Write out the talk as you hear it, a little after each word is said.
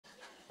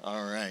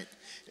All right.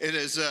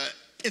 It's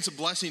a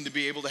blessing to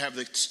be able to have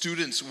the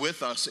students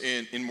with us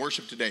in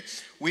worship today.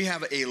 We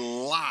have a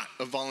lot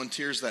of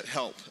volunteers that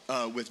help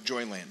with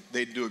Joyland.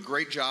 They do a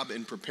great job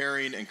in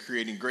preparing and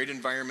creating great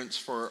environments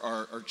for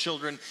our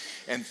children.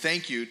 And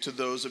thank you to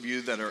those of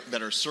you that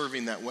are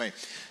serving that way.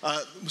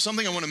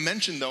 Something I want to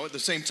mention, though, at the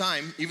same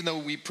time, even though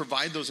we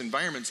provide those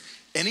environments,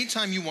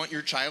 anytime you want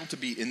your child to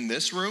be in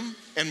this room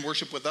and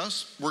worship with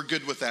us, we're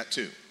good with that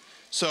too.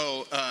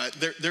 So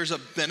there's a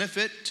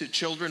benefit to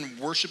children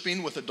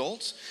worshiping with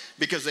adults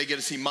because they get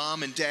to see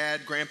mom and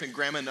dad, grandpa and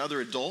grandma, and other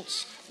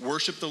adults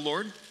worship the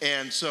Lord.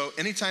 And so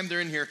anytime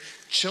they're in here,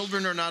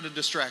 children are not a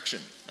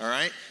distraction, all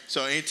right?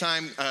 So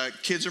anytime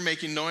kids are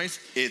making noise,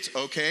 it's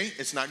okay.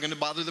 It's not going to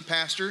bother the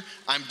pastor.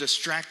 I'm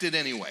distracted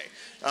anyway.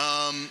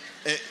 I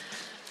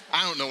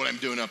don't know what I'm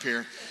doing up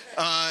here.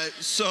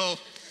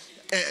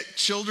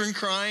 Children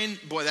crying,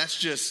 boy,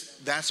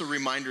 that's a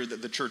reminder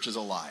that the church is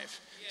alive.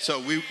 So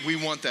we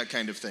want that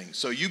kind of thing.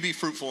 So you be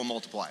fruitful and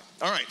multiply.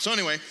 All right, so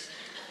anyway.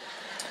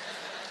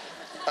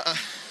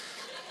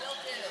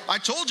 I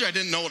told you I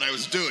didn't know what I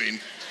was doing.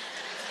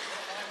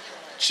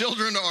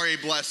 Children are a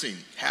blessing.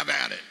 Have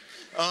at it.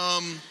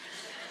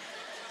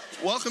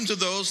 Welcome to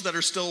those that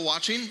are still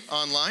watching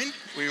online.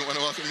 We want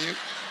to welcome you.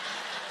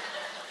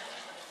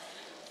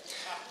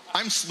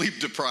 I'm sleep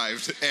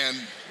deprived and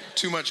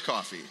too much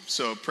coffee,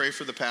 so pray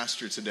for the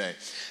pastor today.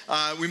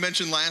 We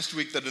mentioned last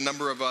week that a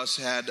number of us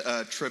had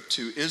a trip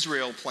to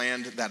Israel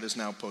planned that is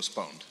now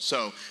postponed.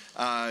 So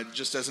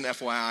just as an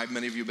FYI,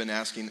 many of you have been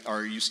asking,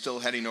 are you still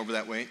heading over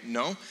that way?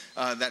 No,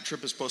 that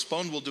trip is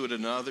postponed. We'll do it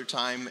another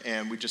time,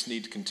 and we just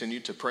need to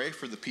continue to pray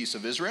for the peace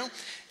of Israel.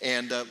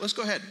 And let's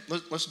go ahead.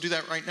 Let's do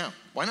that right now.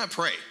 Why not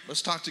pray?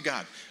 Let's talk to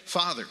God.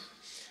 Father,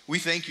 we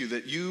thank you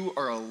that you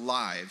are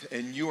alive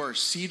and you are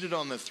seated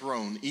on the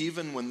throne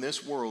even when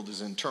this world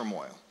is in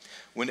turmoil.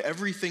 When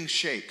everything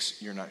shakes,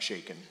 you're not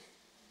shaken.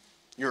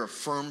 You're a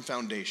firm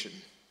foundation.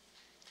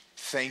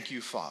 Thank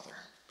you, Father,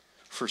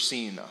 for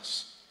seeing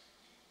us,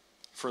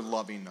 for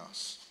loving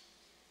us,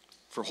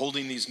 for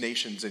holding these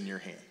nations in your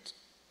hands.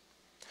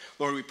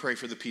 Lord, we pray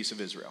for the peace of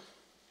Israel.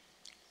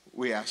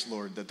 We ask,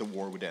 Lord, that the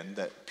war would end,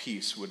 that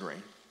peace would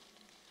reign.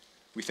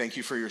 We thank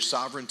you for your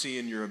sovereignty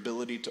and your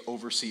ability to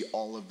oversee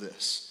all of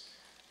this.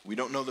 We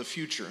don't know the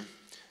future,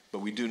 but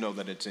we do know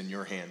that it's in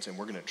your hands, and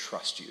we're going to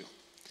trust you,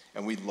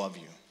 and we love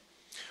you.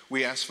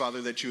 We ask,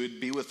 Father, that you would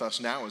be with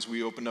us now as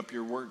we open up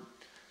your word.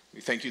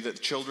 We thank you that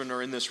the children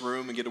are in this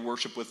room and get to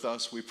worship with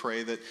us. We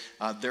pray that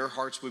their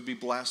hearts would be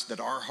blessed, that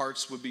our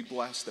hearts would be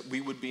blessed, that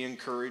we would be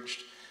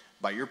encouraged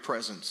by your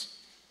presence,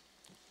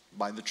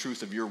 by the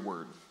truth of your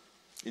word.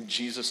 In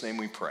Jesus' name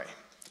we pray.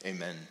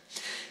 Amen.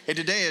 Hey,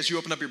 today as you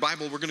open up your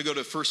Bible, we're going to go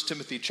to 1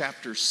 Timothy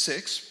chapter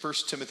 6. 1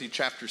 Timothy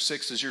chapter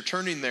 6. As you're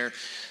turning there,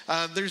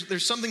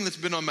 there's something that's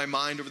been on my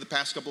mind over the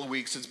past couple of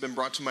weeks. It's been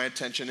brought to my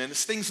attention, and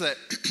it's things that,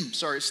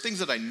 it's things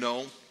that I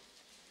know,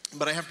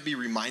 but I have to be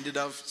reminded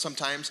of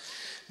sometimes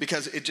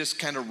because it just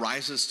kind of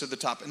rises to the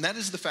top. And that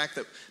is the fact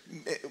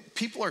that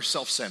people are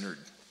self-centered.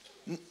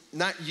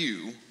 Not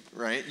you,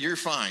 right? You're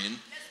fine.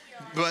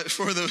 But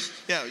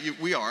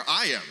we are.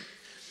 I am.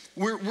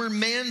 We're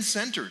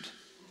man-centered.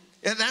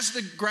 And that's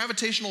the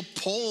gravitational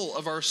pull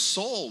of our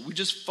soul. We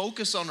just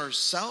focus on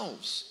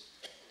ourselves.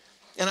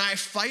 And I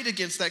fight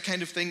against that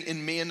kind of thing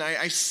in me, and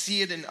I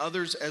see it in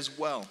others as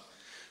well.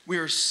 We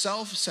are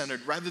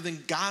self-centered rather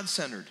than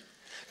God-centered.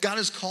 God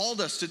has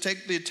called us to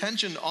take the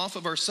attention off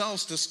of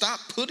ourselves, to stop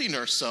putting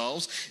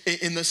ourselves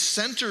in the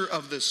center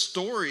of the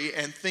story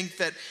and think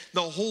that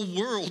the whole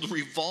world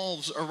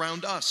revolves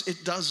around us.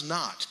 It does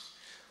not.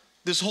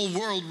 This whole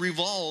world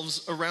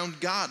revolves around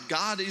God.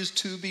 God is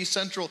to be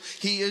central.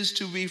 He is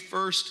to be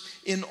first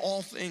in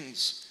all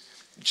things.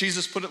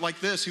 Jesus put it like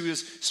this. He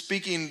was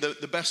speaking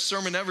the best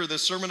sermon ever, the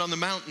Sermon on the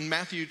Mount in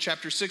Matthew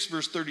chapter 6,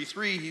 verse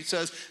 33. He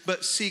says,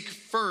 but seek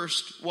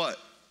first what?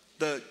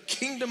 The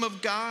kingdom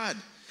of God.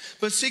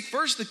 But seek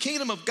first the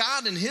kingdom of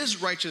God and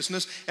his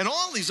righteousness, and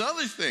all these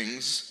other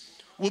things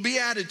will be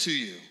added to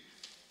you.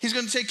 He's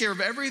going to take care of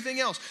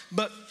everything else.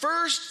 But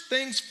first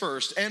things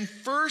first, and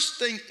first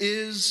thing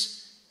is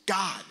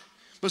God.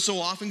 But so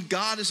often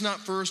God is not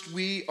first,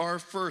 we are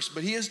first.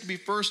 But he is to be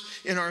first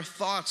in our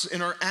thoughts,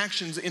 in our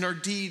actions, in our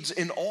deeds,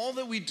 in all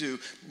that we do.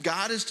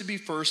 God is to be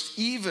first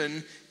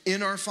even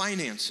in our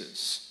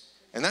finances.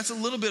 And that's a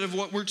little bit of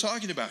what we're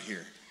talking about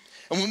here.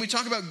 And when we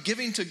talk about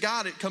giving to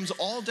God, it comes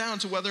all down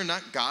to whether or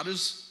not God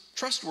is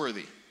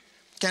trustworthy.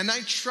 Can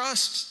I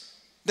trust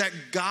that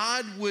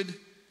God would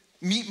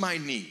meet my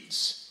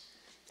needs?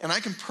 And I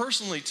can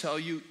personally tell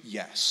you,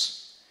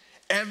 yes.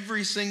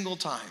 Every single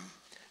time.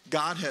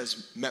 God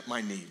has met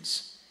my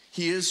needs.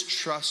 He is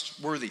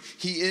trustworthy.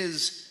 He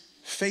is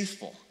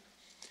faithful.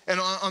 And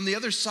on the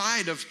other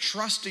side of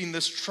trusting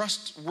this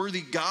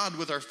trustworthy God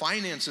with our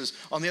finances,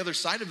 on the other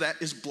side of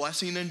that is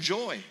blessing and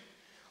joy.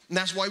 And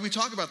that's why we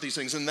talk about these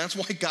things. And that's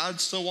why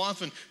God so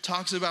often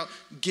talks about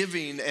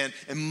giving and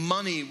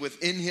money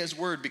within his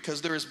word,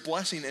 because there is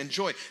blessing and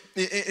joy.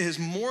 It is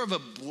more of a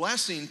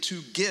blessing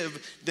to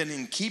give than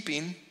in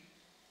keeping.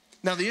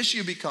 Now, the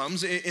issue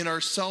becomes in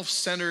our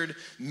self-centered,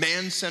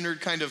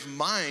 man-centered kind of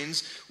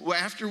minds,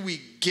 after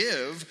we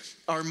give,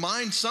 our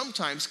mind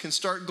sometimes can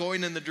start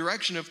going in the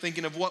direction of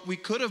thinking of what we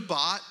could have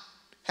bought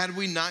had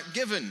we not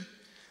given.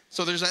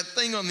 So there's that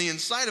thing on the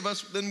inside of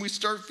us, then we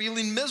start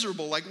feeling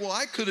miserable, like, well,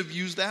 I could have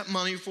used that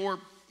money for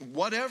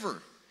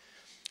whatever.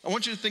 I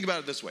want you to think about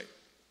it this way.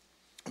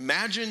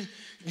 Imagine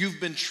you've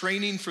been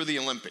training for the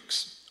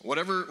Olympics,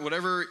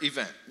 whatever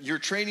event. You're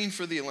training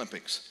for the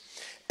Olympics,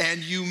 and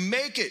you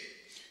make it.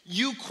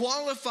 You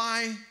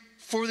qualify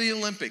for the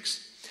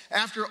Olympics.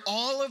 After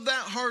all of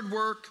that hard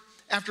work,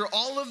 after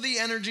all of the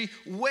energy,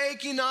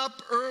 waking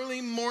up early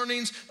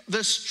mornings,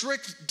 the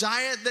strict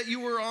diet that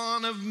you were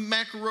on of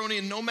macaroni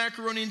and no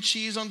macaroni and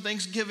cheese on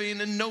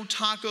Thanksgiving and no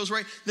tacos,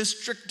 right? The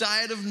strict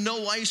diet of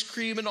no ice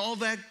cream and all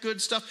that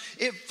good stuff.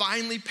 It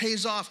finally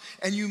pays off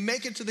and you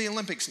make it to the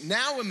Olympics.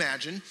 Now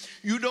imagine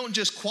you don't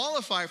just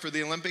qualify for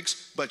the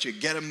Olympics, but you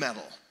get a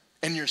medal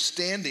and you're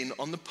standing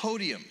on the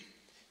podium.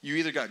 You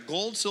either got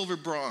gold, silver,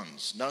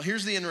 bronze. Now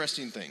here's the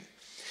interesting thing.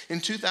 In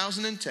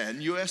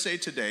 2010, USA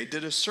Today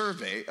did a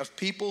survey of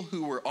people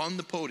who were on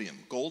the podium,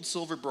 gold,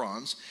 silver,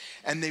 bronze,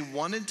 and they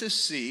wanted to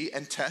see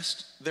and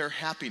test their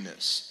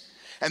happiness.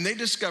 And they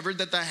discovered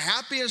that the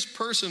happiest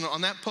person on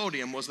that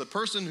podium was the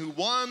person who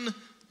won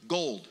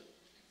gold.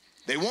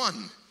 They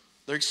won.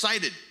 They're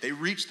excited. They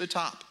reached the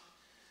top.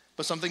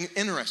 But something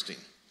interesting,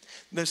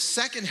 the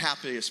second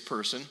happiest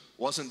person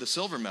wasn't the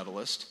silver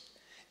medalist,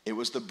 it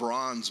was the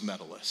bronze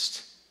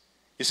medalist.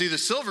 You see, the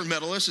silver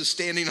medalist is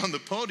standing on the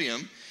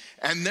podium,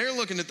 and they're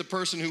looking at the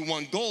person who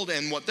won gold,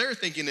 and what they're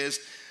thinking is,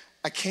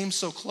 I came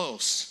so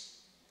close.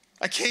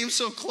 I came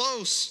so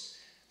close,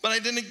 but I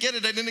didn't get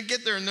it. I didn't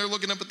get there. And they're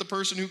looking up at the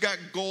person who got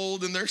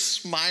gold, and they're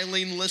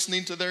smiling,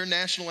 listening to their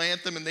national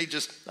anthem, and they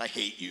just, I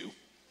hate you.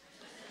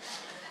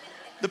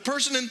 The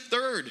person in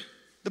third,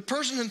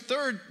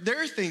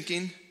 they're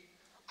thinking,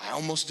 I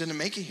almost didn't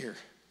make it here.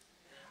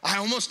 I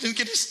almost didn't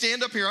get to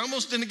stand up here. I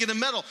almost didn't get a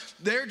medal.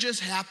 They're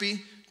just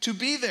happy to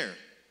be there.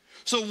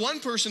 So one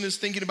person is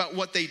thinking about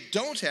what they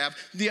don't have.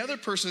 The other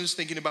person is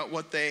thinking about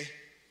what they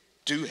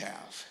do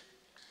have.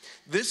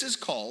 This is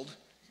called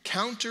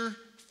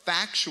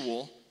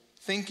counterfactual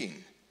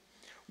thinking,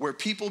 where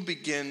people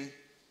begin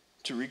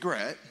to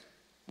regret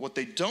what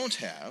they don't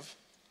have,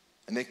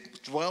 and they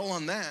dwell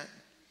on that,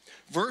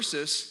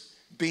 versus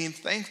being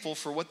thankful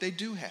for what they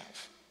do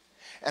have.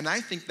 And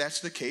I think that's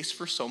the case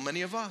for so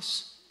many of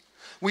us.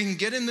 We can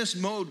get in this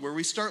mode where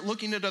we start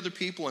looking at other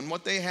people and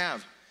what they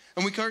have,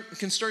 and we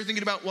can start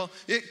thinking about, well,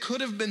 it could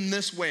have been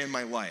this way in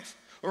my life.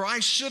 Or I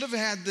should have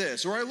had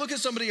this. Or I look at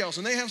somebody else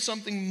and they have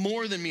something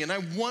more than me and I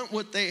want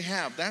what they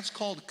have. That's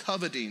called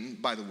coveting,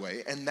 by the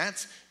way, and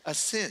that's a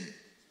sin.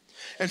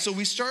 And so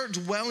we start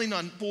dwelling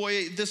on,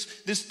 boy,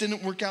 this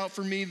didn't work out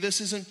for me.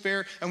 This isn't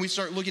fair. And we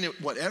start looking at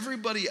what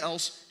everybody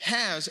else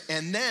has.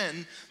 And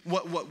then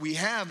what we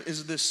have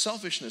is this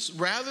selfishness.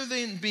 Rather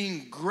than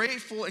being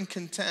grateful and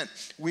content,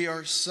 we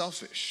are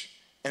selfish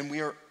and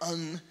we are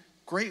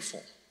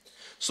ungrateful.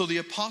 So the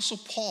Apostle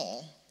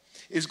Paul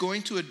is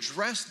going to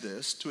address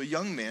this to a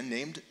young man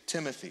named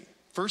Timothy.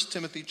 1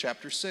 Timothy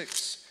chapter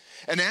 6.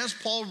 And as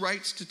Paul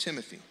writes to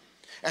Timothy,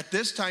 at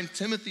this time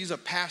Timothy's a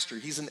pastor.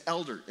 He's an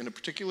elder in a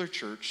particular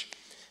church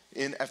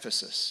in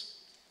Ephesus.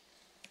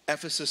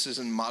 Ephesus is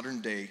in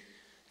modern day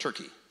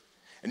Turkey.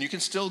 And you can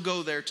still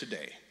go there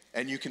today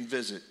and you can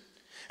visit.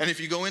 And if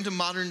you go into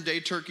modern day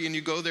Turkey and you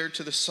go there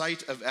to the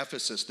site of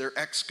Ephesus, they're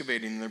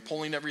excavating, they're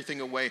pulling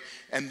everything away,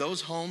 and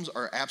those homes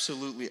are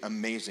absolutely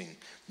amazing.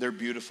 They're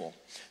beautiful.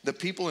 The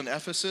people in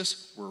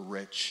Ephesus were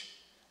rich.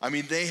 I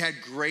mean, they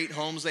had great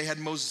homes. They had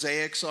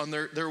mosaics on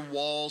their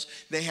walls.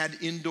 They had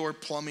indoor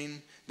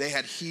plumbing. They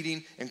had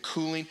heating and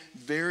cooling.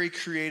 Very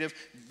creative,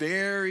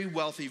 very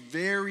wealthy,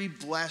 very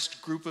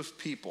blessed group of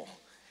people.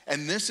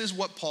 And this is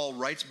what Paul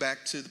writes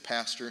back to the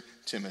pastor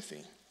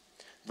Timothy.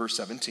 Verse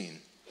 17.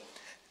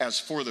 As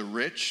for the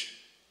rich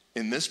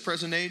in this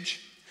present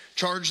age,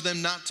 charge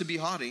them not to be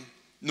haughty,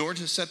 nor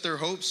to set their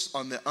hopes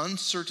on the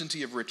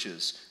uncertainty of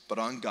riches, but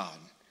on God,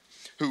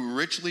 who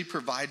richly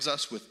provides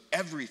us with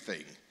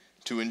everything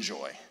to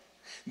enjoy.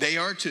 They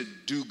are to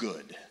do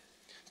good,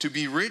 to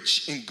be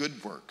rich in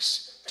good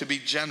works, to be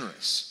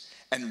generous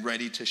and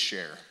ready to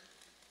share.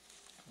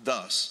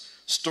 Thus,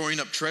 storing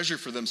up treasure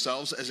for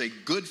themselves as a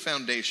good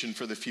foundation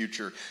for the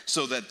future,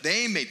 so that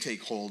they may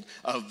take hold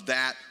of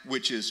that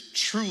which is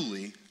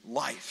truly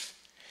life.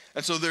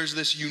 And so there's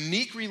this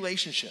unique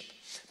relationship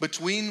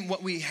between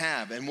what we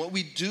have and what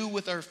we do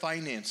with our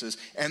finances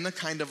and the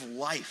kind of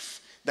life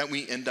that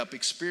we end up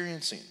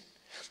experiencing.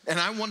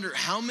 And I wonder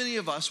how many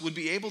of us would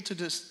be able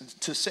to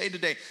say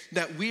today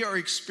that we are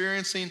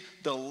experiencing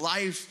the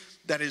life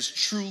that is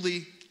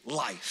truly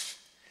life.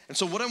 And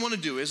so what I want to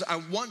do is I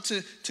want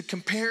to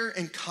compare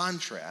and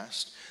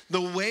contrast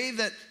the way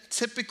that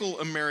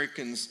typical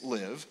Americans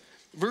live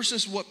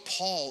versus what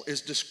Paul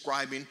is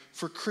describing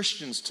for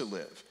Christians to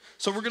live.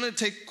 So we're going to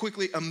take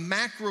quickly a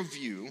macro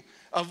view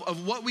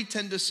of what we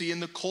tend to see in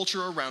the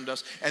culture around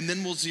us, and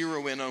then we'll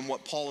zero in on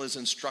what Paul is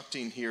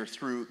instructing here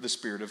through the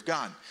Spirit of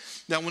God.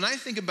 Now, when I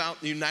think about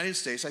the United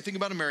States, I think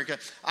about America,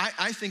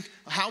 I think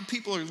how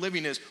people are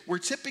living is we're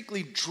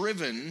typically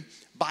driven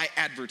by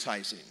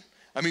advertising.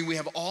 I mean, we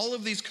have all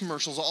of these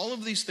commercials, all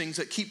of these things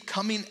that keep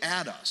coming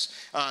at us.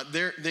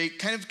 They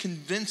kind of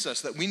convince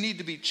us that we need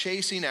to be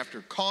chasing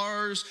after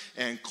cars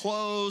and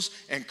clothes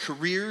and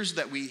careers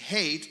that we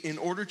hate in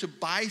order to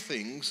buy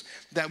things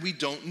that we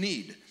don't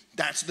need.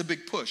 That's the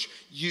big push.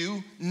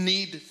 You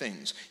need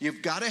things.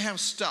 You've got to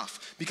have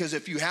stuff, because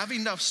if you have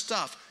enough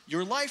stuff,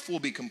 your life will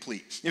be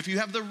complete. If you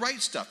have the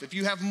right stuff, if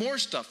you have more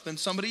stuff than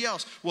somebody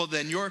else, well,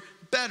 then you're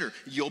better.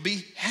 You'll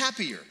be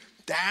happier.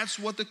 That's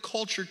what the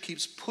culture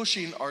keeps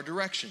pushing our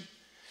direction.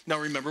 Now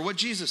remember what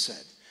Jesus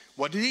said.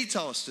 What did he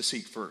tell us to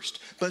seek first?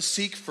 But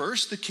seek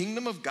first the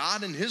kingdom of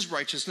God and his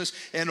righteousness,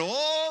 and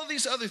all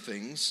these other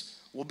things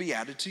will be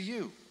added to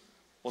you.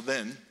 Well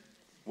then,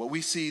 what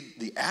we see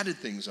the added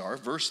things are,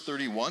 verse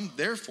 31,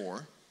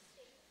 therefore,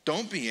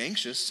 don't be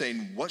anxious,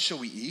 saying, what shall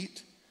we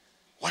eat?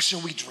 What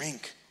shall we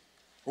drink?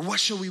 Or what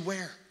shall we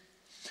wear?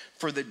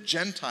 For the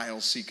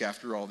Gentiles seek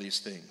after all these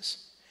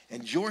things,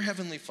 and your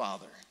heavenly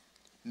Father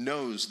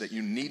knows that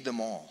you need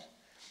them all.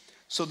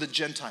 So the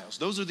Gentiles,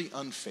 those are the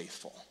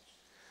unfaithful.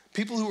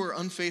 People who are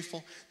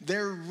unfaithful,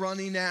 they're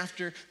running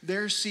after,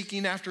 they're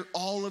seeking after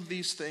all of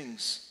these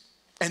things.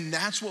 And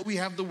that's what we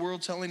have the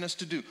world telling us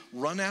to do.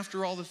 Run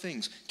after all the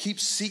things. Keep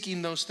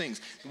seeking those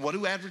things. What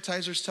do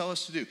advertisers tell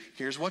us to do?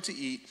 Here's what to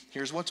eat.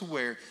 Here's what to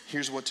wear.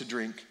 Here's what to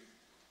drink.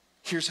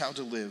 Here's how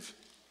to live.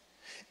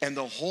 And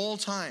the whole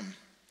time,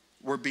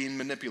 we're being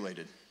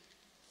manipulated.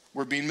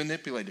 We're being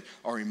manipulated.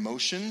 Our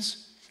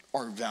emotions,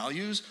 our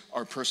values,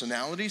 our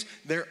personalities,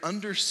 they're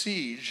under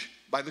siege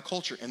by the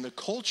culture. And the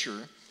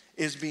culture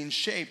is being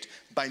shaped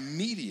by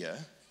media,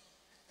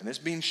 and it's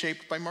being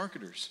shaped by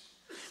marketers.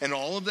 And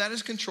all of that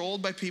is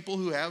controlled by people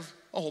who have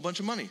a whole bunch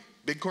of money,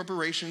 big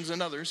corporations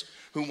and others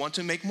who want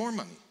to make more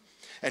money.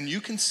 And you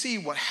can see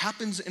what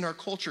happens in our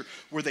culture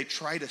where they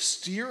try to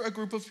steer a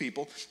group of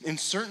people in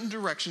certain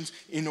directions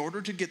in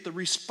order to get the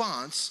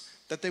response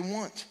that they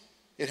want.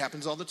 It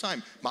happens all the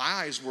time. My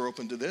eyes were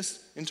open to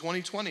this in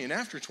 2020 and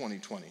after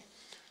 2020.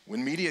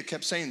 When media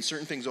kept saying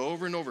certain things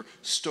over and over,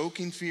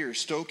 stoking fear,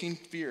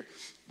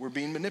 we're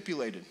being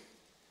manipulated.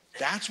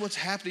 That's what's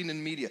happening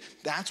in media.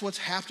 That's what's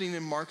happening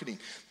in marketing.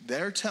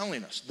 They're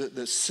telling us,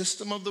 the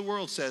system of the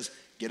world says,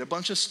 get a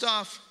bunch of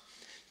stuff,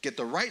 get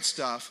the right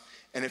stuff,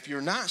 and if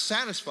you're not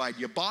satisfied,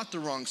 you bought the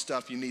wrong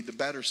stuff, you need the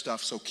better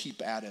stuff, so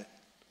keep at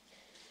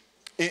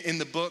it. In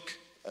the book,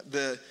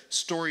 The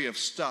Story of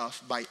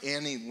Stuff by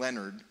Annie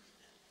Leonard,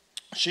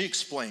 she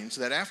explains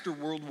that after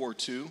World War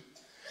II,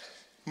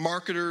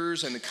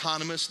 marketers and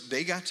economists,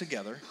 they got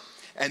together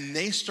and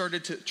they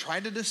started to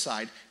try to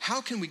decide, how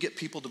can we get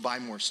people to buy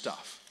more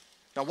stuff?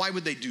 Now, why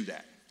would they do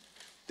that?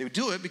 They would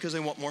do it because they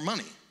want more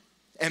money.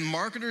 And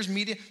marketers,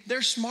 media,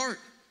 they're smart.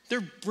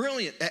 They're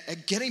brilliant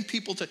at getting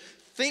people to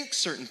think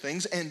certain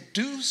things and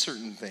do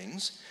certain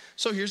things.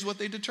 So here's what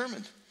they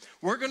determined.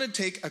 We're going to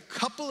take a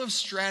couple of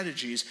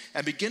strategies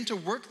and begin to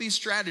work these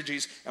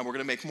strategies, and we're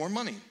going to make more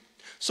money.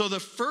 So the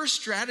first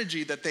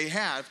strategy that they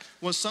had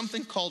was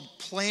something called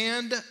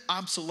planned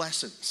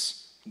obsolescence.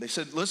 They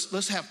said,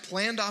 let's have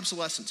planned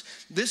obsolescence.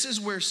 This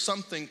is where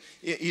something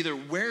either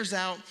wears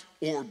out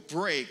or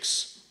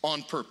breaks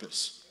on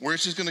purpose, where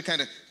it's just going to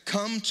kind of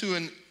come to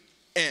an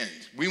end.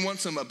 We want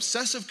some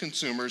obsessive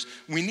consumers.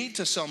 We need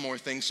to sell more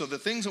things. So the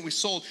things that we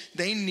sold,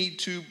 they need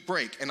to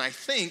break. And I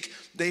think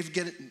they've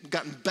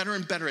gotten better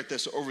and better at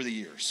this over the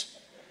years.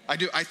 I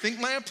do. I think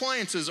my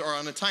appliances are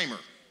on a timer.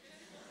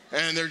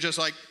 And they're just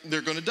like,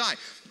 they're going to die.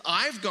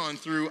 I've gone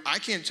through, I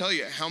can't tell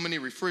you how many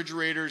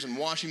refrigerators and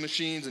washing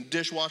machines and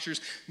dishwashers.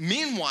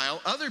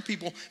 Meanwhile, other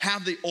people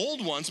have the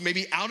old ones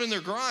maybe out in their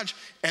garage,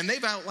 and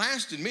they've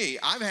outlasted me.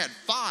 I've had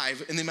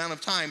 5 in the amount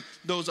of time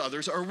those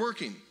others are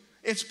working.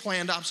 It's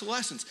planned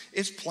obsolescence.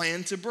 It's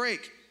planned to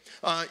break.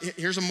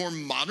 Here's a more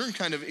modern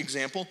kind of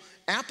example.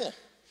 Apple.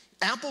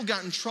 Apple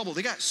got in trouble.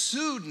 They got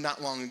sued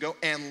not long ago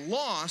and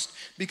lost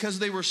because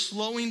they were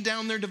slowing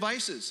down their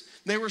devices.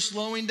 They were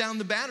slowing down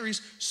the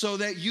batteries so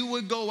that you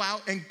would go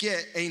out and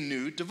get a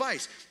new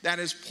device. That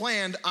is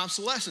planned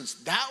obsolescence.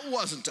 That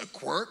wasn't a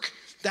quirk.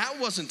 That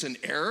wasn't an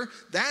error.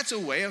 That's a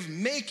way of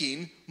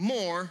making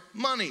more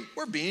money.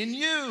 We're being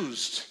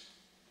used.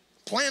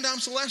 Planned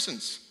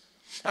obsolescence.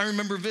 I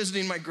remember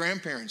visiting my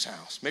grandparents'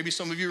 house. Maybe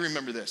some of you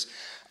remember this.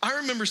 I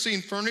remember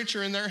seeing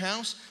furniture in their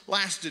house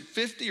lasted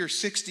 50 or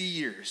 60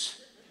 years.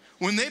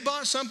 When they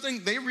bought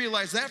something, they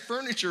realized that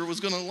furniture was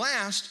going to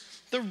last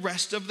the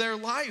rest of their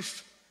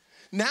life.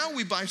 Now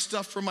we buy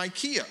stuff from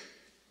IKEA.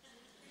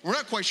 We're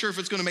not quite sure if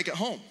it's going to make it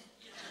home.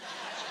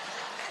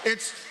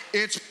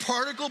 It's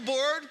particle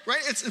board,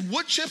 right? It's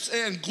wood chips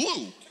and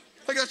glue.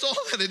 Like, that's all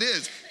that it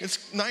is.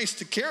 It's nice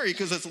to carry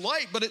because it's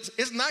light, but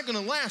it's not going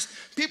to last.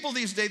 People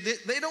these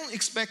days, they don't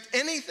expect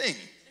anything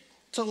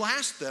to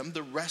last them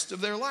the rest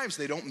of their lives.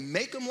 They don't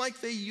make them like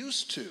they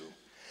used to.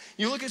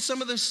 You look at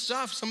some of this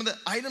stuff, some of the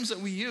items that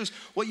we use,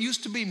 what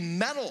used to be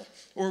metal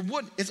or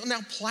wood, it's now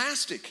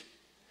plastic.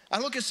 I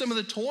look at some of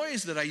the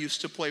toys that I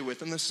used to play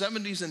with in the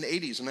 70s and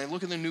 80s, and I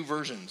look at the new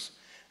versions,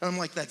 and I'm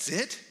like, that's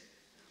it?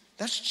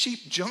 That's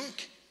cheap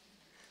junk.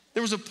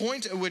 There was a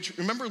point at which,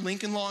 remember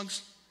Lincoln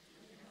Logs?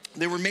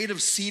 They were made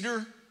of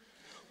cedar.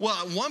 Well,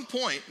 at one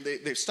point,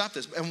 they stopped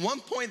this. At one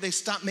point, they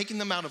stopped making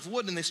them out of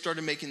wood, and they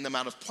started making them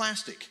out of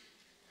plastic.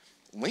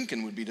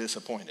 Lincoln would be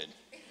disappointed,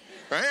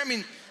 right? I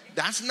mean,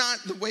 that's not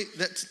the way,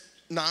 that's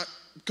not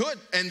good.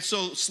 And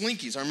so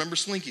Slinkies, I remember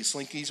Slinkies.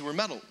 Slinkies were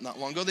metal. Not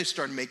long ago, they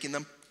started making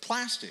them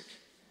plastic.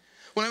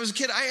 When I was a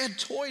kid, I had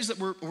toys that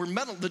were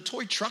metal. The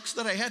toy trucks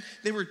that I had,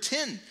 they were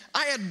tin.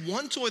 I had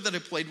one toy that I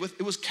played with,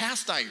 it was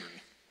cast iron,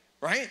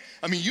 right?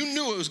 I mean, you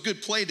knew it was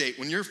good play date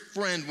when your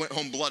friend went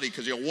home bloody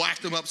because you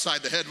whacked him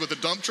upside the head with a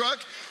dump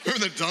truck.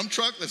 Remember the dump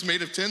truck that's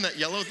made of tin, that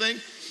yellow thing?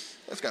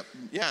 It's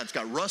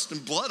got rust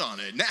and blood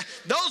on it. Now,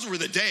 those were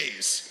the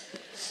days.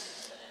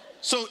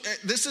 So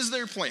this is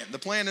their plan. The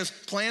plan is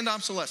planned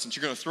obsolescence.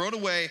 You're going to throw it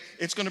away.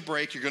 It's going to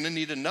break. You're going to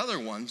need another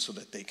one so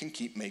that they can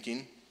keep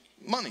making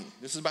money.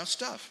 This is about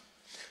stuff.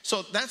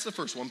 So that's the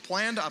first one,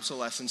 planned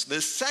obsolescence.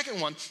 The second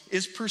one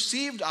is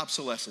perceived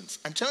obsolescence.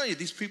 I'm telling you,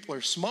 these people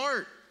are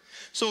smart.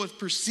 So with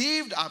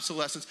perceived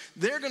obsolescence,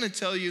 they're going to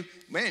tell you,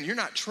 man, you're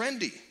not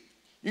trendy.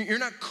 You're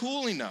not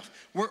cool enough.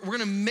 We're going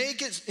to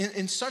make it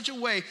in such a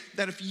way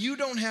that if you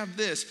don't have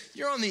this,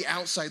 you're on the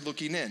outside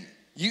looking in.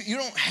 You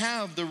don't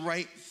have the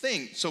right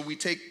thing. So we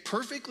take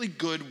perfectly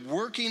good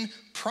working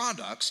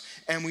products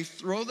and we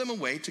throw them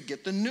away to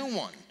get the new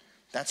one.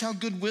 That's how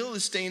Goodwill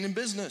is staying in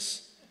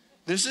business.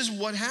 This is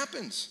what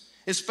happens,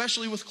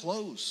 especially with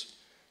clothes,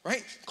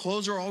 right?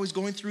 Clothes are always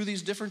going through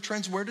these different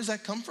trends. Where does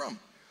that come from?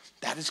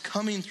 That is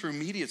coming through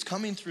media. It's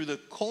coming through the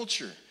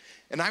culture.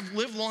 And I've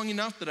lived long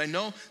enough that I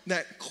know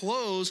that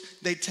clothes,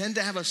 they tend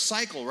to have a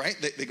cycle, right?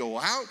 They go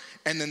out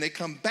and then they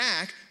come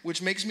back,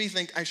 which makes me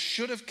think I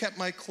should have kept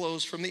my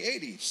clothes from the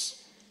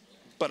 80s,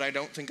 but I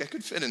don't think I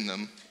could fit in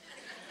them.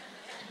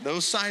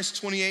 Those size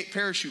 28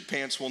 parachute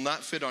pants will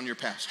not fit on your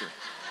pastor.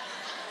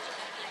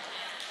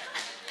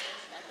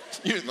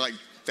 You're like,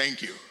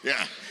 thank you.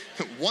 Yeah,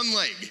 one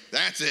leg,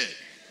 that's it.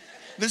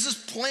 This is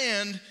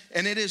planned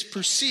and it is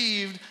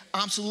perceived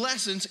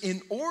obsolescence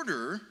in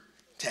order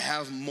to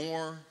have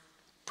more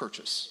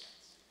purchase.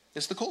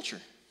 It's the culture.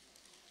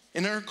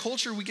 In our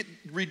culture, we get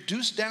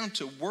reduced down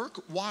to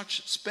work,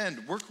 watch,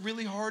 spend. Work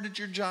really hard at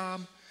your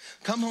job,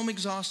 come home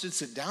exhausted,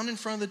 sit down in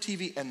front of the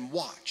TV and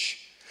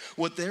watch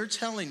what they're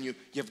telling you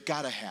you've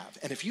got to have.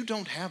 And if you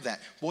don't have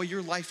that, boy,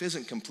 your life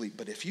isn't complete.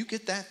 But if you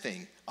get that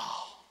thing,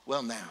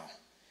 well,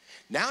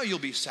 now you'll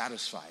be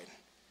satisfied.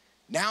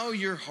 Now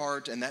your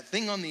heart and that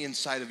thing on the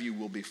inside of you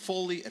will be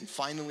fully and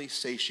finally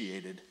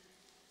satiated.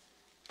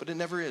 But it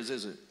never is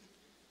it?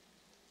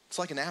 It's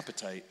like an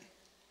appetite.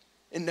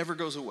 It never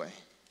goes away.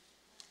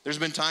 There's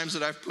been times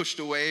that I've pushed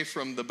away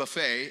from the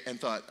buffet and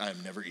thought, I'm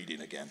never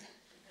eating again.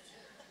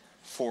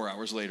 4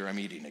 hours later, I'm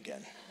eating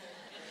again.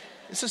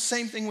 It's the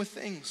same thing with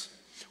things.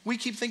 We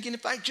keep thinking,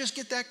 if I just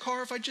get that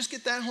car, if I just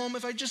get that home,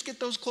 if I just get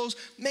those clothes,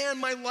 man,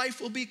 my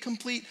life will be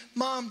complete.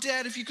 Mom,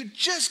 Dad, if you could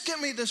just get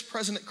me this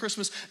present at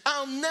Christmas,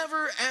 I'll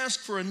never ask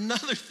for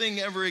another thing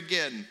ever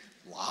again.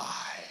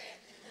 Lie.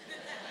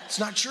 It's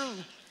not true.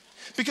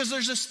 Because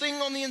there's this thing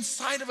on the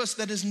inside of us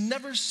that is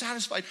never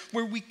satisfied,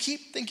 where we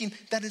keep thinking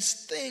that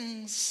it's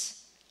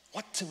things,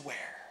 what to wear,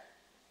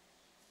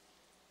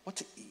 what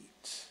to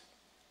eat.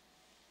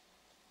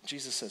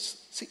 Jesus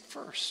says, seek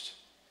first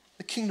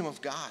the kingdom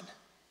of God.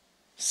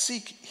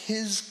 Seek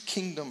his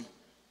kingdom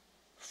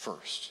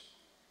first.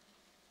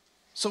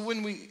 So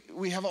when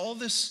we have all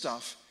this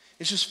stuff,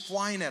 it's just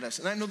flying at us.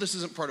 And I know this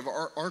isn't part of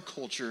our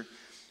culture,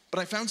 but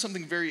I found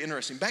something very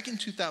interesting. Back in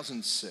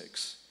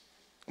 2006,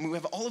 we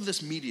have all of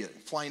this media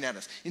flying at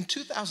us. In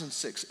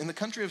 2006, in the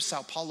country of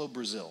Sao Paulo,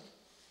 Brazil,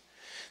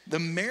 the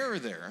mayor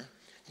there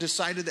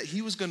decided that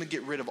he was going to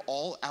get rid of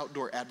all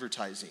outdoor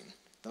advertising.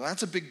 Now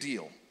that's a big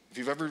deal. If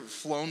you've ever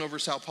flown over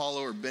Sao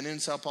Paulo or been in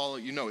Sao Paulo,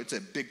 you know it's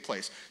a big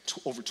place.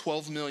 Over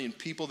 12 million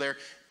people there,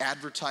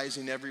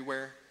 advertising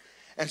everywhere.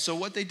 And so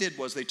what they did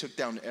was they took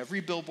down every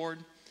billboard,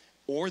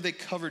 or they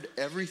covered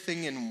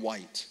everything in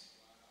white.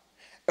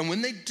 And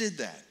when they did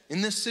that,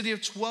 in this city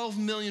of 12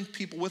 million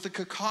people with a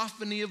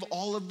cacophony of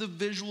all of the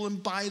visual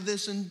and buy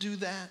this and do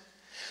that,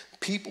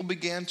 people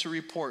began to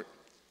report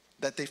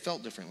that they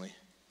felt differently.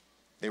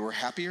 They were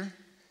happier,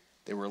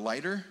 they were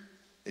lighter,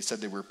 they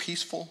said they were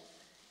peaceful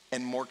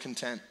and more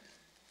content.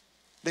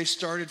 They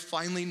started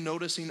finally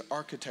noticing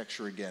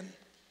architecture again.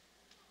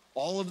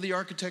 All of the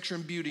architecture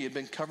and beauty had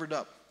been covered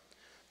up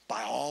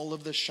by all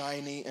of the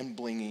shiny and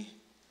blingy.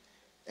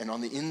 And on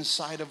the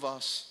inside of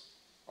us,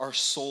 our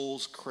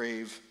souls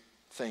crave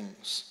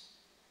things.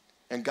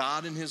 And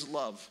God in his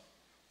love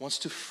wants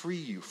to free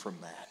you from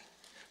that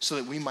so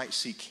that we might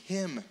seek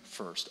him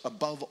first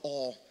above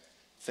all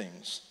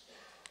things.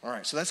 All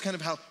right, so that's kind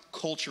of how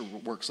culture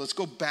works. Let's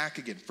go back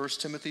again. 1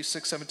 Timothy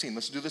 6:17.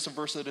 Let's do this a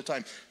verse at a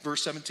time.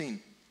 Verse 17.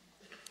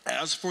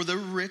 As for the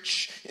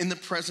rich in this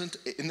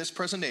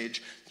present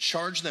age,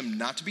 charge them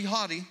not to be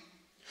haughty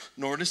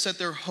nor to set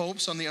their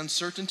hopes on the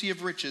uncertainty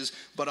of riches,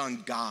 but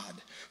on God,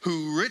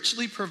 who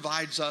richly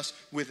provides us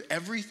with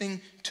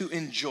everything to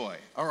enjoy.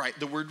 All right,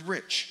 the word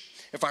rich.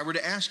 If I were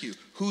to ask you,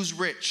 who's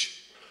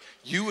rich?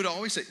 You would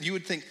always say, you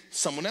would think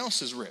someone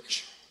else is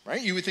rich,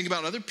 right? You would think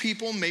about other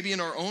people, maybe in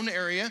our own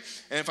area.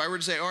 And if I were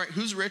to say, all right,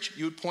 who's rich?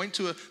 You would point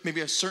to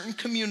maybe a certain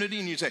community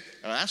and you'd say,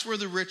 oh, that's where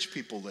the rich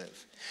people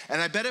live.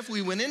 And I bet if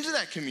we went into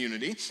that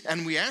community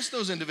and we asked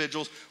those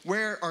individuals,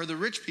 where are the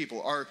rich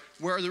people?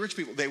 Where are the rich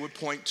people? They would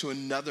point to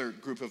another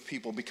group of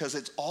people because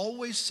it's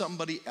always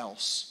somebody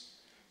else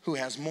who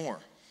has more.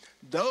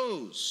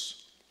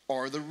 Those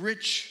are the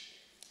rich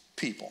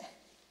people.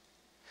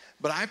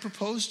 But I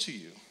propose to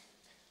you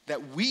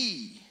that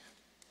we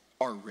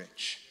are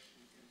rich.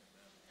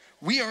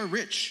 We are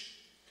rich.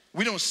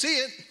 We don't see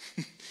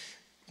it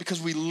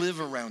because we live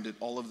around it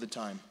all of the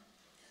time.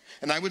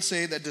 And I would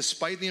say that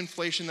despite the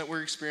inflation that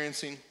we're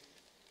experiencing,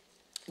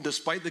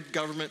 despite the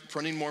government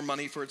printing more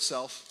money for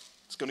itself,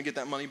 it's going to get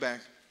that money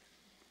back,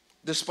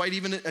 despite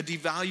even a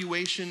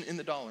devaluation in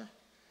the dollar,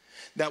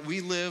 that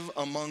we live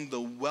among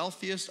the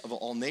wealthiest of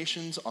all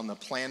nations on the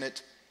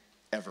planet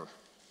ever.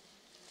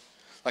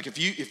 Like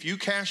if you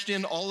cashed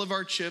in all of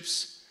our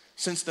chips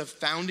since the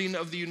founding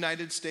of the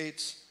United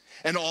States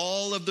and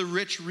all of the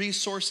rich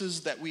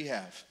resources that we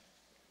have,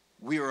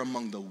 we are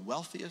among the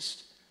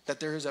wealthiest that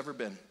there has ever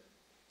been.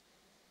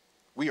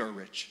 We are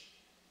rich.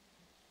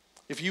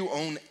 If you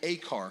own a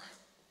car,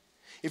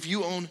 if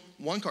you own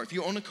one car, if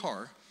you own a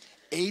car,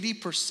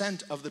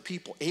 80% of the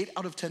people, 8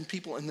 out of 10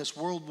 people in this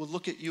world will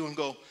look at you and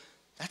go,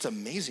 that's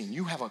amazing,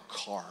 you have a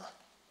car.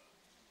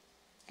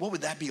 What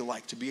would that be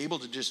like to be able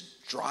to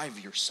just drive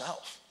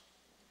yourself?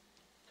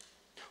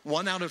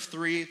 1 out of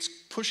 3, it's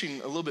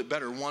pushing a little bit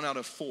better, 1 out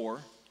of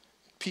 4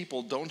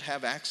 people don't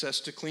have access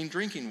to clean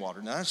drinking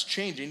water. Now that's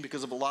changing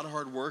because of a lot of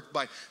hard work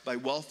by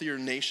wealthier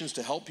nations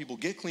to help people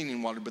get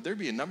clean water, but there'd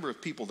be a number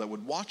of people that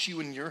would watch you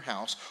in your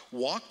house,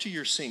 walk to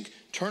your sink,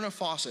 turn a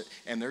faucet,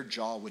 and their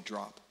jaw would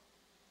drop.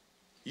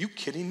 You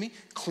kidding me?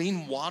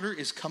 Clean water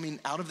is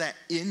coming out of that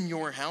in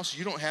your house.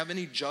 You don't have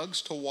any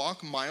jugs to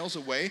walk miles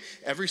away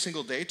every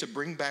single day to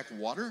bring back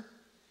water?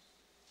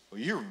 Well,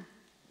 you're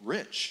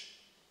rich.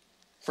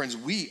 Friends,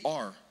 we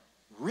are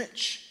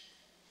rich.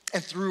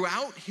 And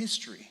throughout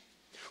history,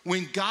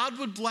 when God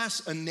would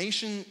bless a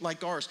nation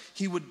like ours,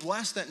 he would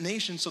bless that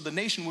nation so the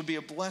nation would be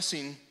a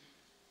blessing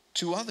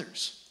to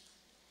others.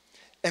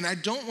 And I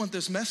don't want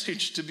this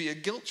message to be a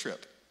guilt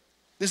trip.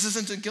 This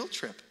isn't a guilt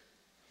trip.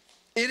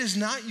 It is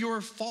not your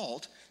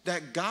fault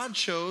that God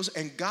chose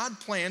and God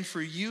planned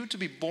for you to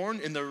be born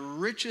in the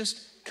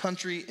richest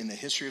country in the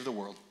history of the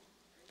world.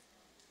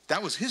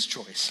 That was his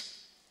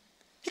choice.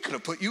 He could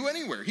have put you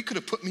anywhere. He could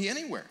have put me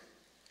anywhere.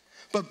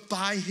 But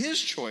by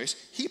his choice,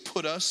 he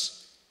put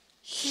us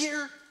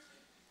here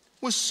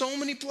with so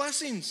many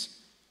blessings.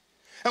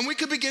 And we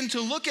could begin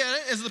to look at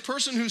it as the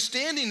person who's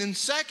standing in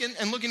second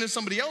and looking at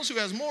somebody else who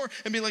has more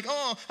and be like,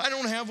 oh, I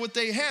don't have what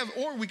they have.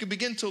 Or we could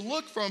begin to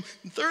look from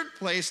third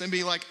place and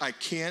be like, I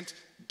can't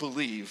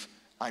believe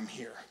I'm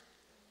here.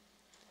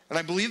 And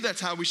I believe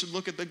that's how we should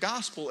look at the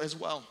gospel as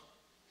well.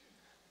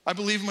 I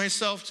believe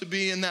myself to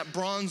be in that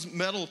bronze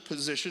medal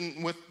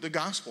position with the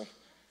gospel,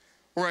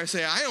 where I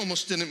say, I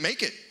almost didn't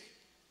make it.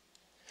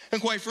 And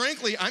quite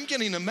frankly, I'm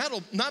getting a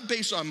medal not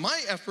based on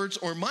my efforts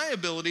or my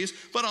abilities,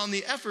 but on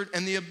the effort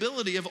and the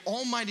ability of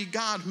Almighty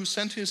God who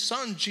sent his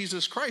son,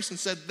 Jesus Christ, and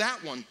said,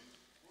 that one.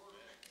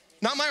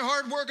 Not my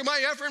hard work and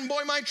my effort and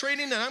boy, my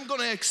training, and I'm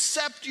going to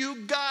accept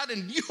you, God,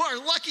 and you are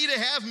lucky to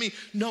have me.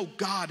 No,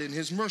 God in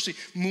his mercy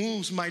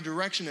moves my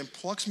direction and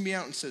plucks me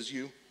out and says,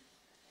 you,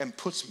 and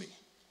puts me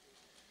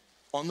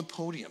on the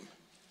podium,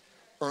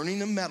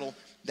 earning a medal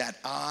that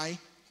I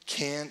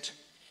can't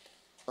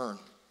earn.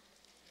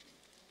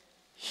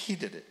 He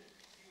did it.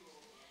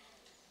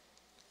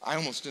 I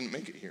almost didn't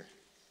make it here.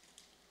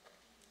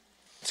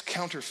 It's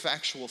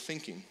counterfactual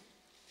thinking.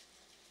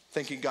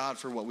 Thanking God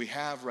for what we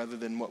have rather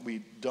than what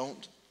we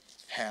don't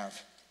have.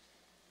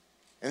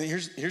 And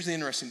here's the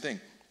interesting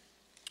thing.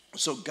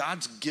 So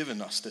God's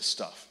given us this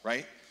stuff,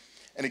 right?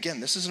 And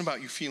again, this isn't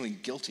about you feeling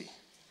guilty.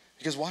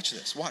 Because watch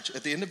this. Watch.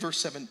 At the end of verse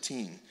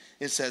 17,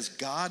 it says,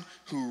 God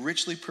who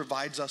richly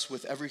provides us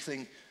with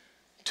everything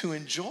to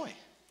enjoy.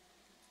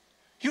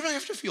 You don't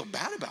have to feel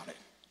bad about it.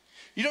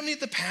 You don't need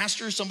the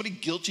pastor or somebody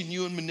guilting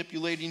you and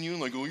manipulating you and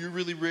like, oh, you're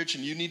really rich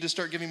and you need to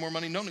start giving more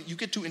money. No, you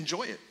get to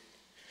enjoy it.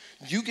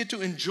 You get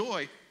to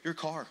enjoy your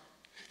car.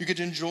 You get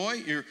to enjoy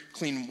your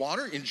clean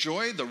water,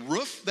 enjoy the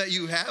roof that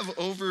you have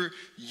over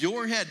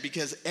your head,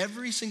 because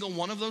every single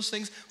one of those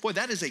things, boy,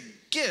 that is a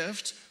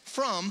gift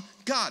from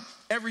God.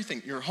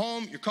 Everything, your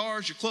home, your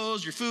cars, your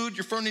clothes, your food,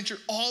 your furniture,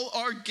 all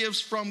are gifts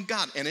from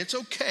God. And it's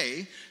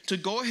okay to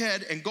go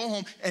ahead and go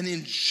home and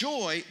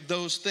enjoy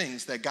those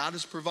things that God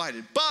has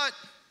provided. But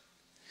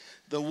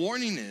the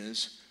warning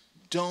is,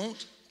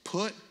 don't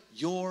put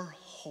your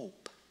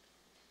hope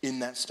in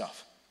that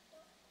stuff.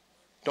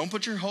 Don't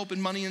put your hope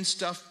in money and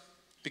stuff,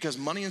 because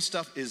money and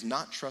stuff is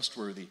not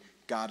trustworthy.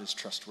 God is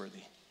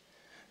trustworthy.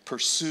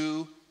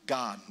 Pursue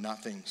God,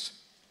 not things.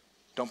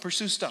 Don't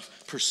pursue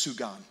stuff. Pursue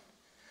God.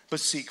 But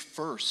seek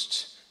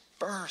first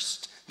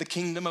the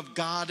kingdom of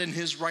God and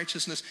his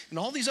righteousness, and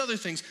all these other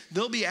things,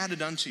 they'll be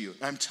added unto you.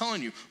 And I'm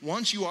telling you,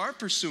 once you are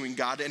pursuing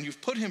God and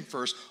you've put him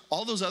first,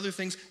 all those other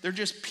things, they're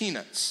just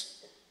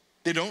peanuts.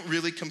 They don't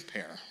really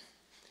compare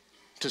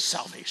to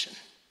salvation.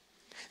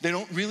 They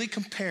don't really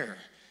compare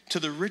to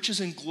the riches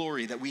and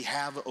glory that we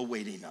have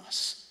awaiting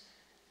us.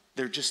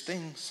 They're just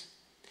things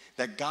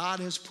that God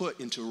has put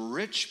into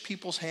rich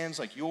people's hands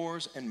like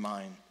yours and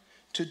mine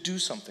to do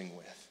something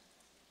with,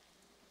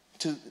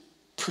 to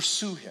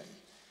pursue him,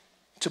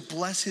 to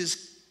bless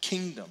his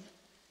kingdom.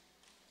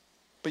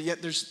 But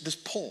yet there's this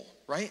pull,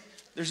 right?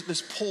 There's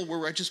this pull where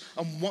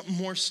I want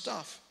more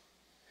stuff.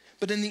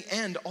 But in the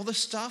end, all the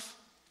stuff,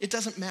 it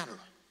doesn't matter.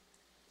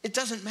 It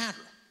doesn't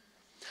matter.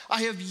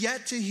 I have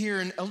yet to hear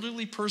an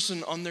elderly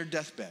person on their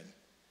deathbed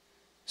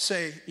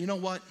say, you know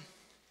what?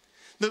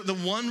 The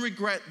one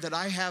regret that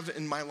I have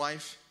in my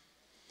life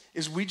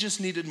is we just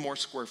needed more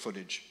square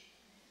footage.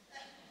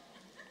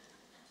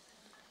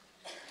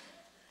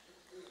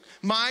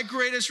 My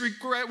greatest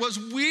regret was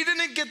we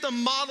didn't get the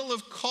model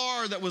of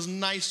car that was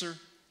nicer.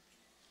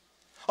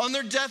 On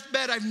their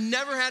deathbed, I've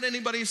never had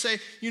anybody say,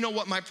 you know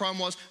what my problem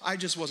was? I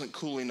just wasn't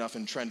cool enough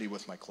and trendy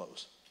with my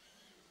clothes.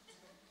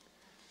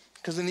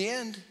 Because in the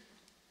end,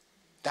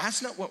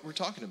 that's not what we're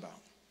talking about.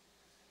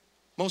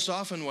 Most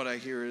often what I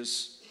hear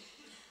is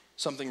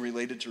something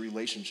related to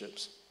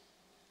relationships.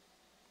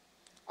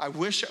 I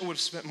wish I would have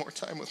spent more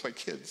time with my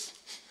kids.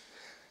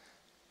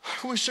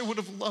 I wish I would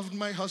have loved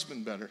my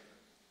husband better.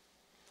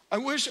 I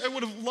wish I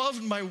would have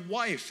loved my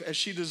wife as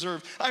she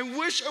deserved. I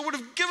wish I would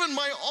have given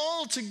my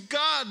all to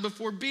God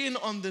before being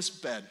on this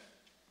bed.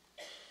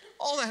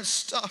 All that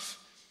stuff,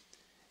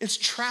 it's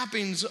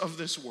trappings of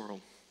this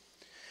world.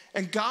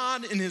 And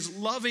God, in his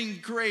loving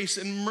grace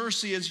and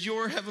mercy as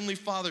your heavenly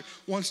Father,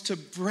 wants to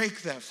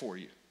break that for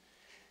you.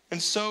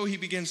 And so he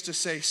begins to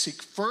say,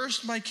 seek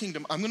first my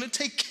kingdom. I'm going to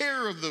take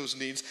care of those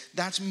needs.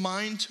 That's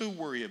mine to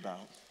worry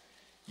about.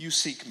 You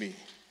seek me.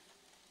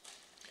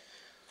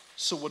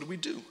 So what do we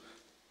do?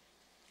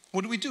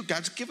 What do we do?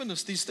 God's given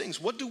us these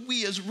things. What do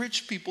we as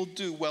rich people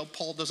do? Well,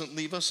 Paul doesn't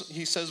leave us.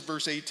 He says,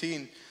 verse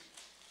 18,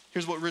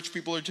 here's what rich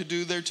people are to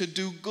do. They're to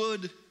do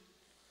good,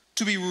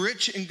 to be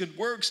rich in good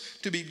works,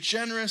 to be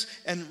generous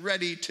and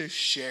ready to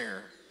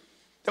share.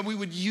 That we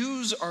would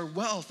use our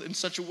wealth in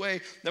such a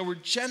way that we're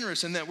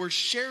generous and that we're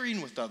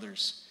sharing with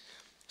others.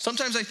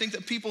 Sometimes I think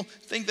that people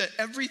think that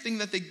everything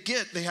that they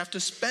get, they have to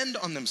spend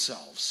on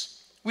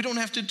themselves. We don't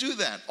have to do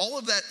that. All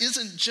of that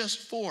isn't just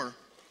for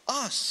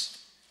us.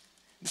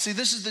 See,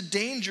 this is the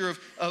danger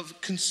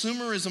of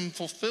consumerism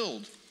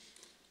fulfilled.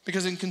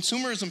 Because in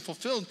consumerism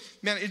fulfilled,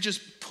 man, it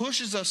just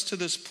pushes us to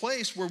this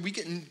place where we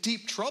get in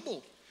deep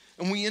trouble.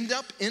 And we end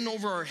up in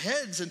over our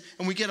heads and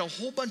we get a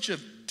whole bunch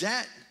of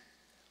debt.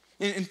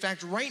 In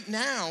fact, right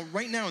now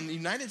in the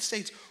United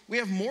States, we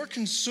have more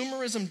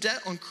consumerism debt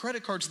on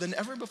credit cards than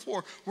ever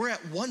before. We're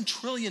at $1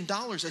 trillion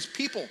as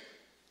people,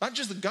 not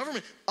just the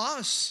government,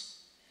 us.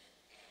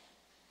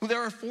 There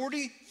are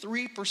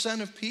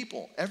 43% of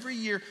people every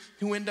year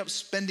who end up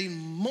spending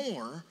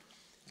more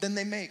than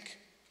they make.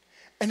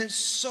 And it's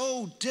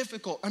so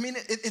difficult. I mean,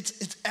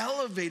 it's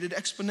elevated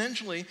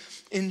exponentially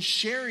in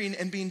sharing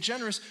and being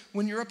generous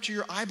when you're up to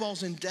your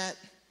eyeballs in debt.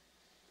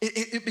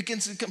 It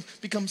begins to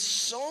become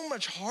so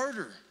much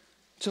harder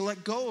to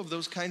let go of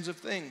those kinds of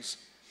things.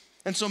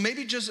 And so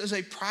maybe just as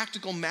a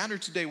practical matter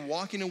today,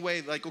 walking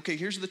away, like, okay,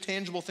 here's the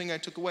tangible thing I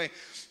took away.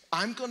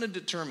 I'm going to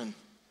determine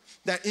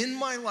that in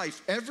my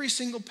life, every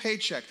single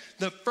paycheck,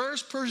 the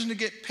first person to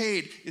get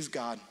paid is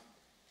God.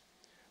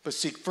 But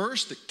seek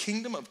first the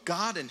kingdom of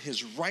God and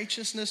his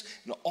righteousness,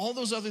 and all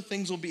those other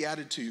things will be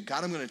added to you.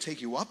 God, I'm going to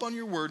take you up on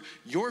your word.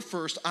 You're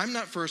first. I'm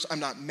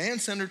not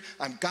man-centered.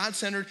 I'm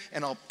God-centered,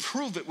 and I'll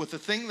prove it with the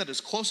thing that is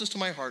closest to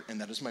my heart, and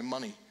that is my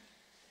money.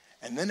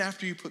 And then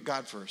after you put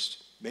God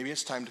first, maybe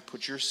it's time to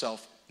put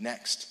yourself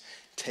next.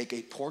 Take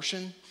a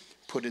portion,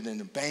 put it in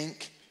the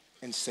bank,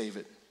 and save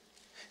it.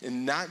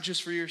 And not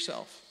just for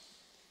yourself,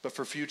 but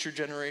for future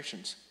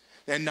generations.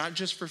 And not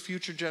just for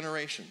future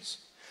generations,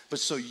 but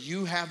so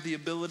you have the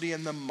ability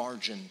and the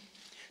margin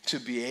to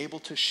be able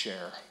to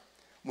share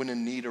when a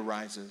need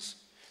arises,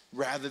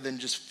 rather than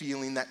just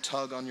feeling that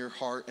tug on your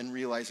heart and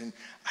realizing,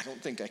 I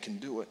don't think I can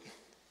do it.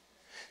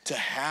 To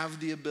have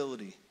the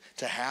ability,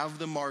 to have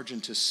the margin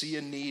to see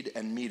a need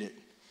and meet it,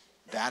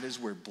 that is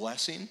where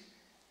blessing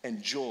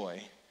and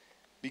joy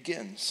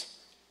begins.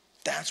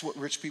 That's what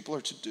rich people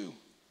are to do.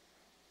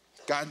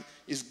 God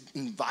is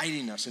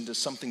inviting us into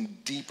something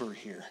deeper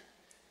here.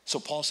 So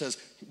Paul says,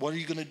 what are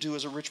you going to do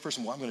as a rich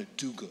person? Well, I'm going to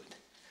do good.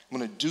 I'm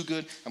going to do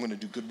good. I'm going to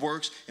do good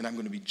works. And I'm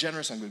going to be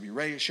generous. I'm going to be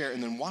ready to share.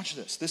 And then watch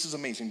this. This is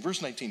amazing.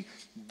 Verse 19,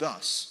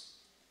 thus.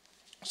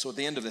 So at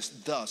the end of this,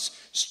 thus,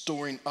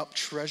 storing up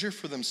treasure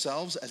for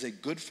themselves as a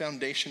good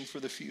foundation for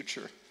the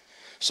future,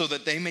 so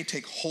that they may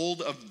take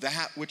hold of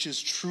that which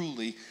is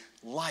truly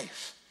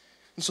life.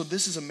 And so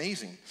this is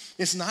amazing.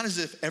 It's not as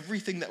if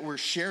everything that we're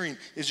sharing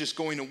is just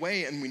going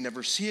away and we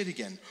never see it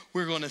again.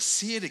 We're going to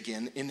see it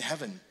again in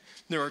heaven.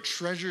 There are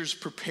treasures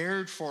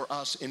prepared for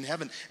us in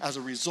heaven as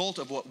a result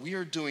of what we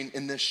are doing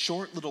in this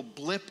short little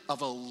blip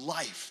of a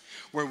life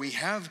where we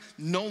have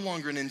no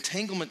longer an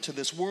entanglement to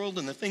this world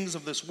and the things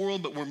of this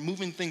world, but we're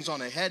moving things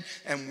on ahead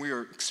and we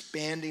are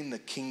expanding the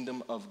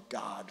kingdom of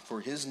God for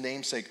his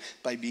name's sake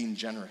by being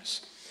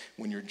generous.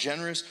 When you're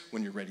generous,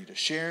 when you're ready to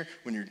share,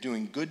 when you're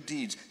doing good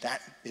deeds,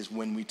 that is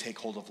when we take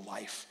hold of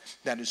life.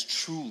 That is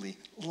truly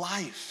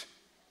life.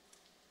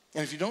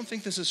 And if you don't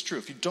think this is true,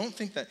 if you don't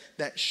think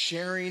that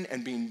sharing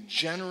and being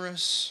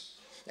generous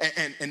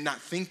and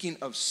not thinking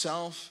of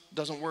self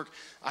doesn't work,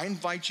 I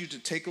invite you to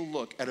take a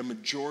look at a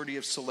majority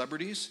of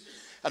celebrities,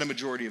 at a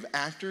majority of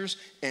actors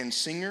and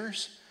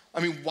singers. I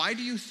mean, why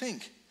do you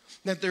think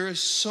that there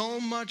is so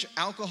much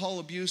alcohol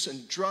abuse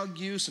and drug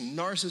use and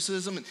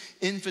narcissism and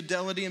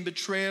infidelity and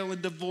betrayal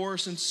and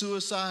divorce and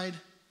suicide?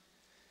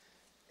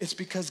 It's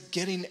because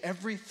getting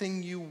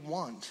everything you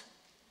want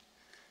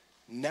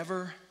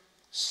never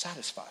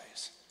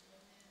satisfies.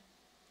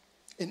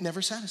 It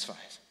never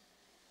satisfies.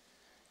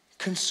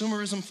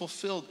 Consumerism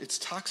fulfilled, it's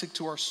toxic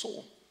to our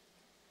soul.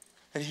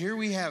 And here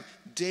we have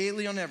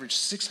daily on average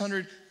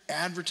 600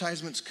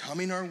 advertisements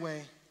coming our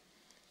way,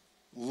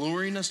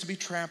 luring us to be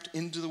trapped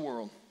into the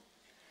world.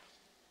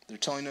 They're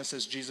telling us,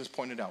 as Jesus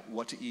pointed out,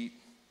 what to eat,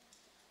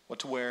 what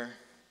to wear,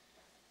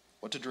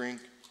 what to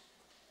drink,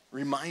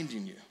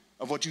 reminding you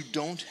of what you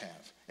don't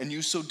have and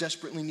you so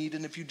desperately need,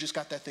 and if you just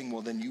got that thing,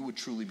 well, then you would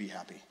truly be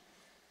happy.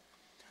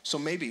 So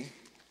maybe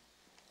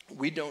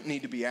we don't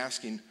need to be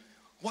asking,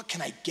 what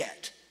can I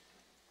get?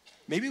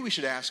 Maybe we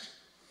should ask,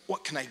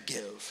 what can I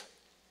give?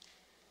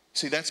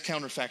 See, that's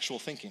counterfactual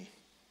thinking,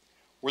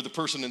 where the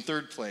person in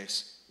third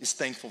place is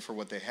thankful for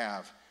what they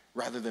have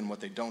rather than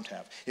what they don't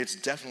have. It's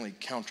definitely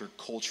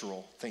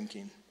countercultural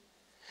thinking.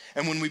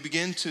 And when we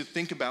begin to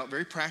think about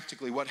very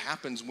practically what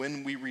happens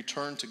when we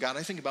return to God,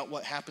 I think about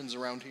what happens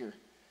around here.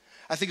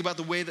 I think about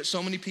the way that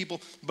so many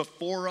people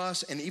before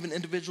us and even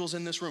individuals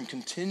in this room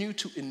continue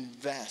to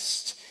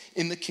invest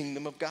in the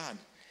kingdom of God.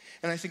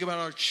 And I think about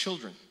our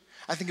children.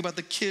 I think about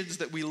the kids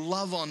that we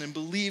love on and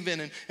believe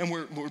in, and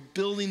we're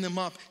building them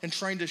up and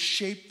trying to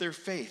shape their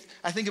faith.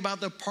 I think about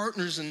the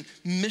partners and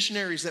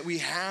missionaries that we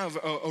have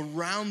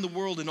around the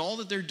world and all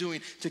that they're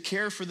doing to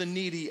care for the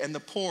needy and the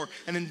poor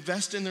and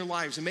invest in their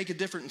lives and make a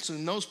difference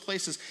in those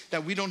places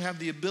that we don't have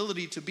the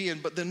ability to be in,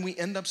 but then we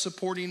end up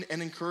supporting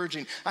and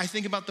encouraging. I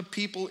think about the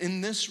people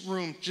in this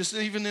room, just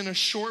even in a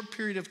short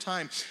period of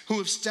time, who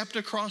have stepped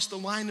across the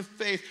line of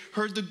faith,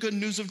 heard the good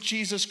news of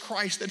Jesus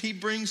Christ, that he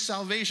brings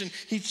salvation.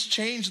 He's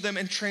changed them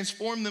and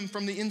transform them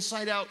from the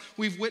inside out.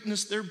 We've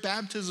witnessed their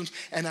baptisms,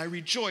 and I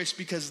rejoice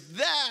because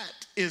that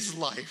is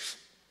life.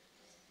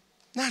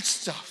 Not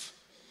stuff,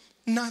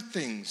 not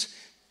things.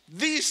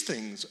 These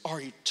things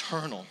are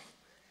eternal,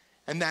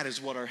 and that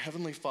is what our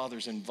Heavenly Father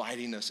is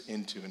inviting us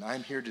into, and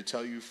I'm here to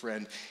tell you,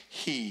 friend,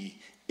 he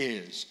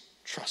is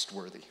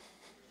trustworthy.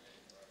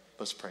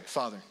 Let's pray.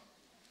 Father,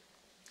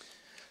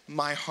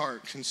 my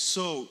heart can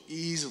so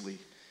easily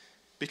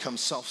become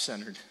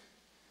self-centered,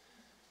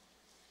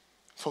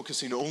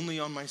 focusing only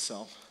on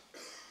myself,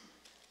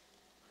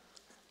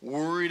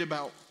 worried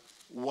about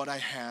what I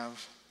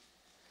have,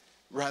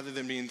 rather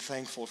than being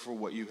thankful for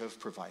what you have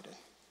provided.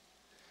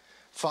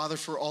 Father,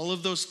 for all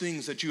of those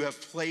things that you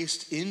have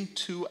placed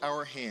into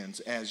our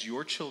hands as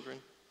your children,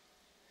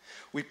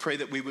 we pray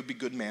that we would be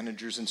good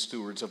managers and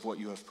stewards of what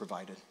you have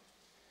provided,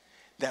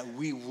 that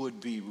we would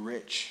be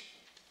rich.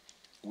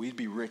 We'd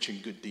be rich in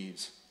good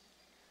deeds,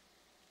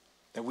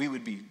 that we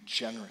would be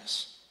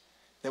generous,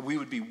 that we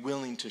would be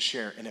willing to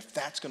share. And if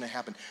that's going to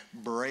happen,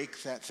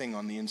 break that thing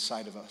on the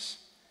inside of us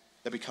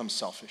that becomes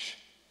selfish.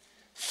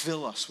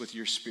 Fill us with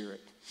your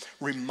Spirit.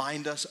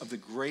 Remind us of the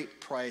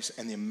great price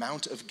and the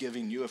amount of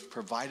giving you have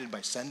provided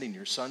by sending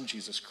your Son,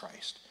 Jesus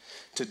Christ,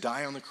 to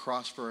die on the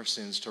cross for our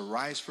sins, to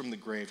rise from the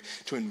grave,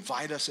 to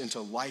invite us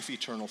into life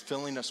eternal,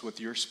 filling us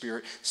with your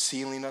Spirit,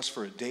 sealing us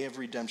for a day of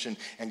redemption,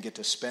 and get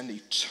to spend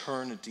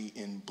eternity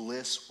in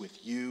bliss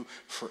with you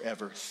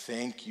forever.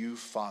 Thank you,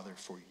 Father,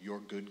 for your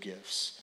good gifts.